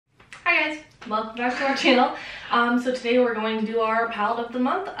Hi guys, welcome back to our channel. So today we're going to do our palette of the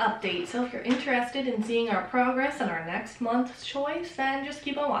month update. So if you're interested in seeing our progress and our next month's choice, then just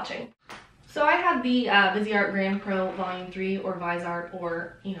keep on watching. So I had the Viseart Grand Pro Volume 3 or Viseart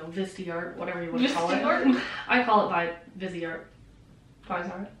or, you know, Viseart, whatever you want to call it. I call it Viseart.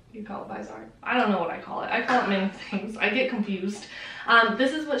 Viseart? You call it Viseart? I don't know what I call it. I call it many things. I get confused.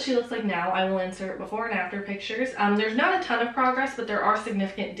 This is what she looks like now. I will insert before and after pictures. There's not a ton of progress, but there are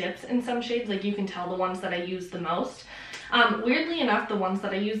significant dips in some shades. Like you can tell the ones that I use the most. Weirdly enough, the ones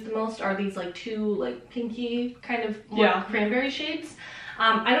that I use the most are these like two like pinky kind of cranberry shades.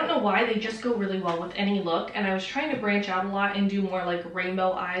 I don't know why, they just go really well with any look, and I was trying to branch out a lot and do more like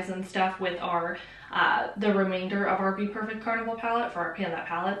rainbow eyes and stuff with our the remainder of our Be Perfect Carnival palette for our Pan That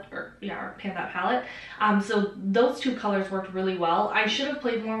palette, our Pan That palette. So those two colors worked really well. I should have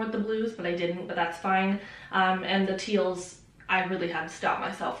played more with the blues, but I didn't, but that's fine. And the teals, I really had to stop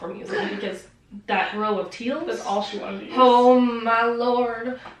myself from using because that row of teals, that's all she wanted to use. Oh my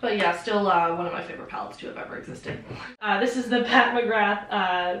lord. But yeah, still one of my favorite palettes to have ever existed. This is the Pat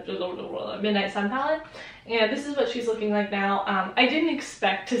McGrath Midnight Sun palette, and this is what she's looking like now. I didn't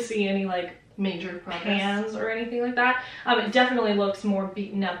expect to see any like major pans or anything like that. It definitely looks more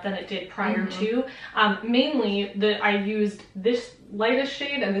beaten up than it did prior to. Mainly I used this lightest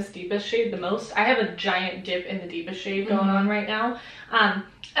shade and this deepest shade the most. I have a giant dip in the deepest shade going on right now.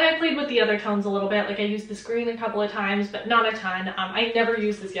 And I played with the other tones a little bit. Like I used this green a couple of times, but not a ton. I never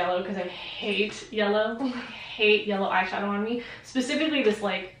use this yellow because I hate yellow. I hate yellow eyeshadow on me. Specifically this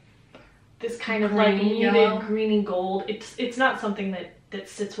like, this kind of like muted greeny gold. It's not something that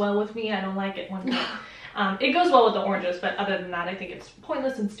sits well with me. I don't like it one bit. It goes well with the oranges, but other than that, I think it's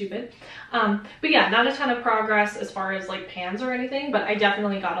pointless and stupid. But yeah, not a ton of progress as far as like pans or anything, but I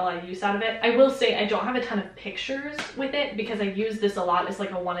definitely got a lot of use out of it. I will say I don't have a ton of pictures with it because I use this a lot as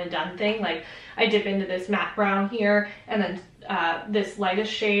like a one and done thing. Like I dip into this matte brown here and then this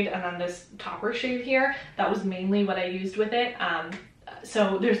lightest shade and then this topper shade here. That was mainly what I used with it.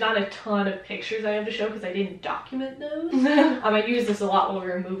 So there's not a ton of pictures I have to show because I didn't document those. I use this a lot while we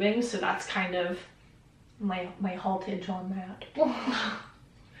were moving, so that's kind of my haltage on that.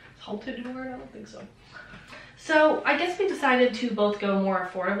 Haltage word? I don't think so. So I guess we decided to both go more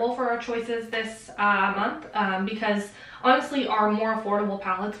affordable for our choices this month because honestly our more affordable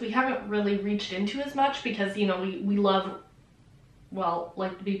palettes we haven't really reached into as much because, you know, we love, well,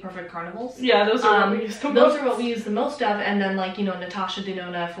 like the Be Perfect Carnivals. Yeah, those are what we use the most. Those are what we use the most of, and then like, you know, Natasha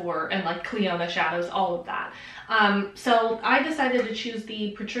Denona and like Cleona shadows, all of that. So I decided to choose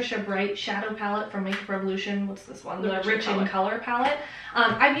the Patricia Bright shadow palette from Makeup Revolution. What's this one? The Rich in Color palette.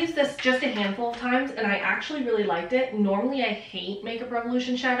 I've used this just a handful of times and I actually really liked it. Normally I hate Makeup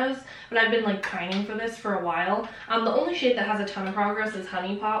Revolution shadows, but I've been like pining for this for a while. The only shade that has a ton of progress is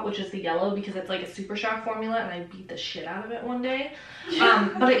Honey Pot, which is the yellow because it's like a Super Shock formula and I beat the shit out of it one day.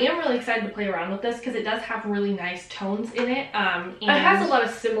 But I am really excited to play around with this because it does have really nice tones in it. And it has a lot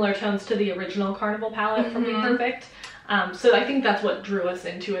of similar tones to the original Carnival palette from Be Perfect. So I think that's what drew us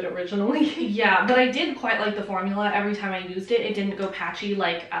into it originally. Yeah, but I did quite like the formula every time I used it. It didn't go patchy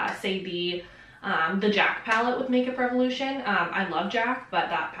like, say, the Jack palette with Makeup Revolution. I love Jack, but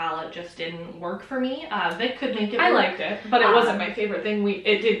that palette just didn't work for me. Vic could make it work. I liked it, but it wasn't my favorite thing.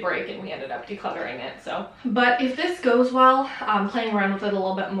 It did break and we ended up decluttering it, so. But if this goes well, playing around with it a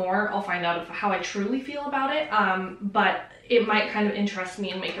little bit more, I'll find out how I truly feel about it. But it might kind of interest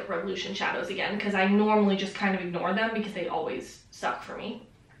me in Makeup Revolution shadows again, because I normally just kind of ignore them because they always suck for me.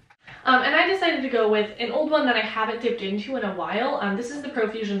 And I decided to go with an old one that I haven't dipped into in a while. This is the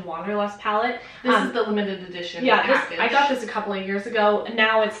Profusion Wanderlust palette. This is the limited edition package. I got this a couple of years ago.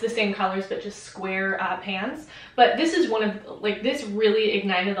 Now it's the same colors but just square pans. But this is one of, like, this really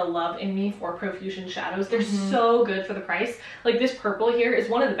ignited a love in me for Profusion shadows. They're so good for the price. Like this purple here is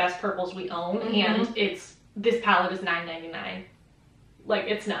one of the best purples we own, and this palette is $9.99. Like,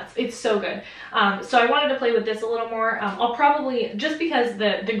 it's nuts. It's so good. So I wanted to play with this a little more. I'll probably, just because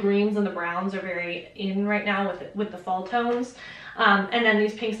the greens and the browns are very in right now with the fall tones. And then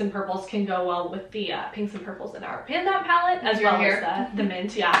these pinks and purples can go well with the pinks and purples in our Pan That palette, as well as the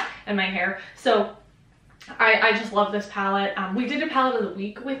mint, and my hair. So I just love this palette. We did a palette of the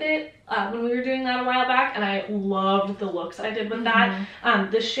week with it when we were doing that a while back, and I loved the looks I did with that.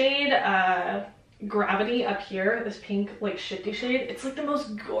 The shade Gravity up here, this pink like shifty shade, it's like the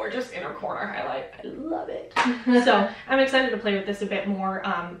most gorgeous inner corner highlight. I love it. So I'm excited to play with this a bit more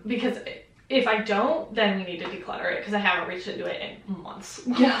because if I don't, then we need to declutter it because I haven't reached into it in months.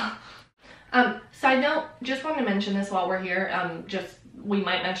 Yeah. Side note, just wanted to mention this while we're here. We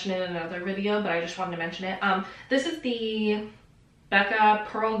might mention it in another video, but I just wanted to mention it. This is the Becca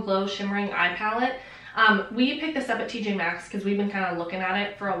Pearl Glow Shimmering Eye Palette. We picked this up at TJ Maxx because we've been kind of looking at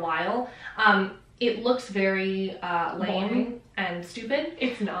it for a while. It looks very lame and stupid.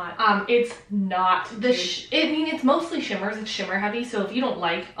 It's not. It's not. I mean, it's mostly shimmers. It's shimmer heavy. So if you don't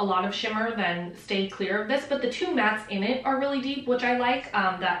like a lot of shimmer, then stay clear of this. But the two mattes in it are really deep, which I like.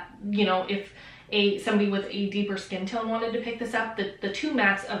 That, you know, if somebody with a deeper skin tone wanted to pick this up, the two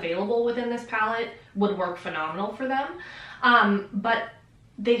mattes available within this palette would work phenomenal for them. But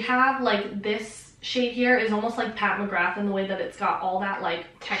they have like this shade here is almost like Pat McGrath in the way that it's got all that like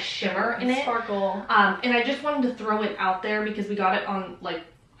shimmer in it. Sparkle. And I just wanted to throw it out there because we got it on, like,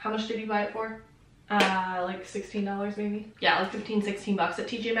 how much did you buy it for? Like $16 maybe. Yeah, like 15, 16 bucks at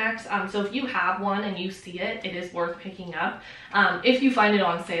TJ Maxx. So if you have one and you see it, it is worth picking up. If you find it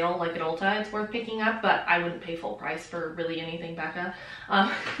on sale, like at Ulta, it's worth picking up, but I wouldn't pay full price for really anything, Becca.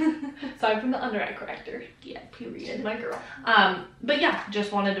 Aside from the under eye corrector. Yeah, period. My girl. But yeah,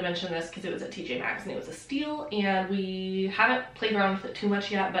 just wanted to mention this because it was at TJ Maxx and it was a steal, and we haven't played around with it too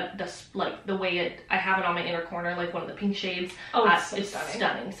much yet, but the way I have it on my inner corner, like one of the pink shades, it's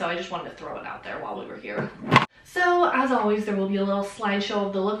stunning. So I just wanted to throw it out there while we were here. So as always, there will be a little slideshow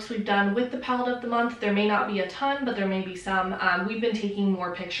of the looks we've done with the palette of the month. There may not be a ton, but there may be some. We've been taking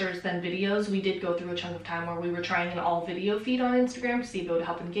more pictures than videos. We did go through a chunk of time where we were trying an all video feed on Instagram to see if it would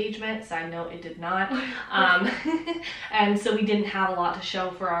help engagement. Side note, it did not. And so we didn't have a lot to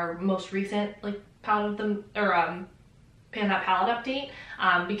show for our most recent like palette of the, or Pan That Palette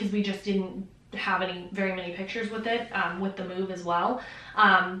update, because we just didn't have very many pictures with it, with the move as well.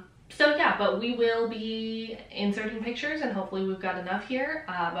 So yeah, but we will be inserting pictures and hopefully we've got enough here.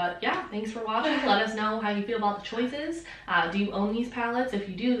 But yeah, thanks for watching. Let us know how you feel about the choices. Do you own these palettes? If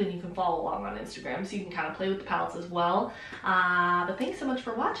you do, then you can follow along on Instagram so you can kind of play with the palettes as well. But thanks so much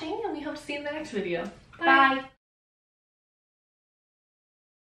for watching and we hope to see you in the next video. Bye.